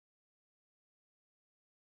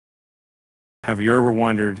Have you ever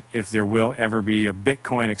wondered if there will ever be a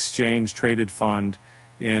Bitcoin exchange-traded fund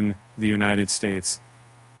in the United States?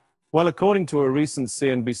 Well, according to a recent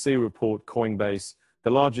CNBC report, Coinbase,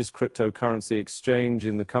 the largest cryptocurrency exchange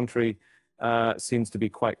in the country, seems to be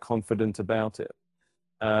quite confident about it.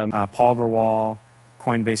 Paul Grewal,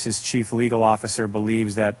 Coinbase's chief legal officer,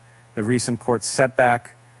 believes that the recent court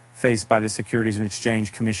setback faced by the Securities and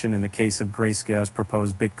Exchange Commission in the case of Grayscale's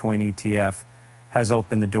proposed Bitcoin ETF has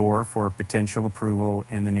opened the door for potential approval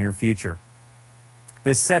in the near future.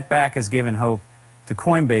 This setback has given hope to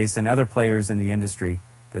Coinbase and other players in the industry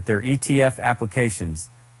that their ETF applications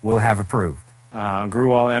will have approved.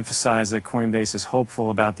 Grewal emphasized that Coinbase is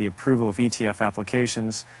hopeful about the approval of ETF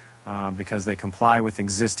applications because they comply with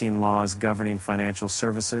existing laws governing financial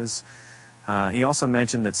services. He also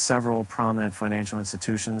mentioned that several prominent financial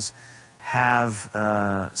institutions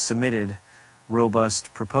have submitted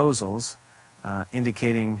robust proposals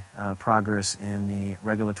indicating progress in the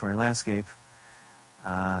regulatory landscape.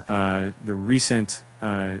 The recent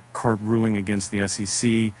court ruling against the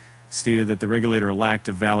SEC stated that the regulator lacked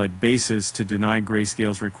a valid basis to deny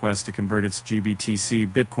Grayscale's request to convert its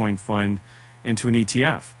GBTC Bitcoin fund into an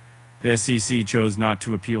ETF. The SEC chose not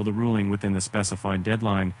to appeal the ruling within the specified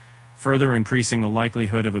deadline, further increasing the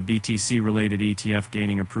likelihood of a BTC-related ETF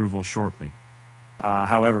gaining approval shortly.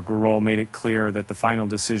 However, Grewal made it clear that the final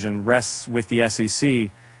decision rests with the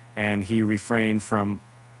SEC, and he refrained from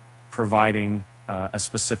providing a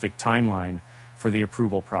specific timeline for the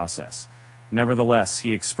approval process. Nevertheless,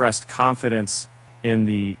 he expressed confidence in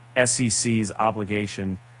the SEC's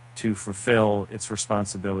obligation to fulfill its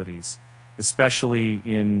responsibilities, especially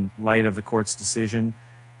in light of the court's decision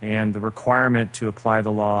and the requirement to apply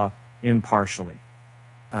the law impartially.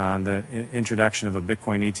 The introduction of a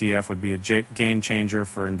Bitcoin ETF would be a game changer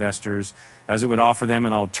for investors, as it would offer them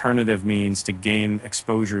an alternative means to gain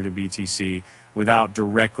exposure to BTC without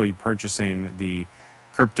directly purchasing the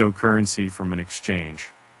cryptocurrency from an exchange.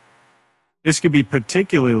 This could be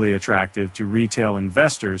particularly attractive to retail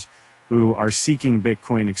investors who are seeking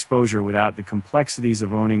Bitcoin exposure without the complexities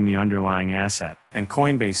of owning the underlying asset. And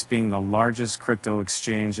Coinbase, being the largest crypto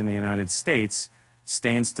exchange in the United States,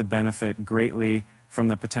 stands to benefit greatly from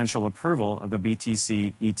the potential approval of the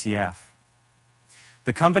BTC ETF.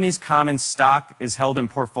 The company's common stock is held in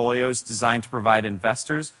portfolios designed to provide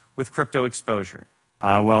investors with crypto exposure.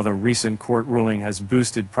 While the recent court ruling has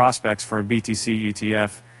boosted prospects for a BTC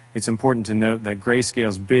ETF, it's important to note that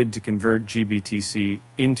Grayscale's bid to convert GBTC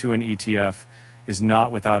into an ETF is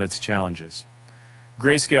not without its challenges.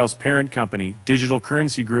 Grayscale's parent company, Digital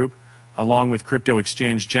Currency Group, along with crypto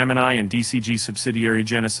exchange Gemini and DCG subsidiary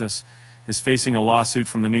Genesis, is facing a lawsuit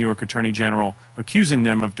from the New York Attorney General accusing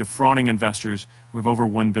them of defrauding investors with over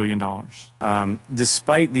 $1 billion.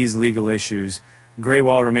 Despite these legal issues,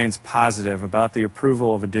 Grewal remains positive about the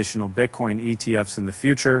approval of additional Bitcoin ETFs in the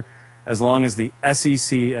future, as long as the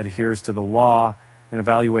SEC adheres to the law and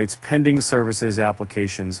evaluates pending services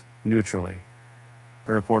applications neutrally.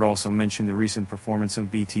 The report also mentioned the recent performance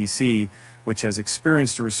of BTC, which has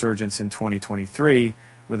experienced a resurgence in 2023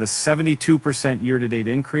 with a 72% year-to-date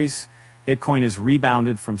increase. Bitcoin has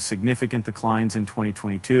rebounded from significant declines in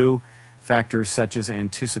 2022. Factors such as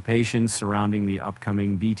anticipation surrounding the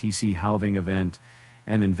upcoming BTC halving event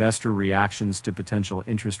and investor reactions to potential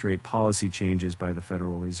interest rate policy changes by the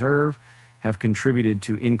Federal Reserve have contributed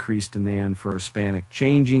to increased demand for Hispanic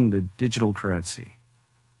changing the digital currency.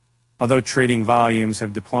 Although trading volumes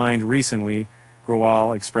have declined recently,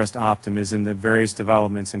 Grewal expressed optimism that various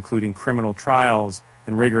developments, including criminal trials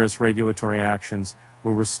and rigorous regulatory actions,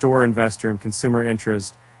 will restore investor and consumer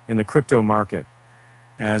interest in the crypto market.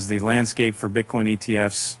 As the landscape for Bitcoin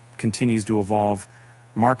ETFs continues to evolve,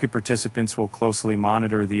 market participants will closely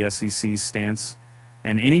monitor the SEC's stance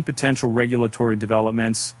and any potential regulatory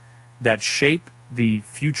developments that shape the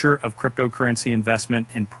future of cryptocurrency investment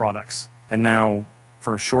in products. And now,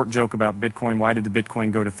 for a short joke about Bitcoin, why did the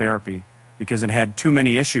Bitcoin go to therapy? Because it had too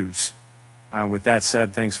many issues. With that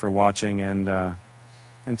said, thanks for watching, and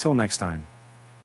until next time.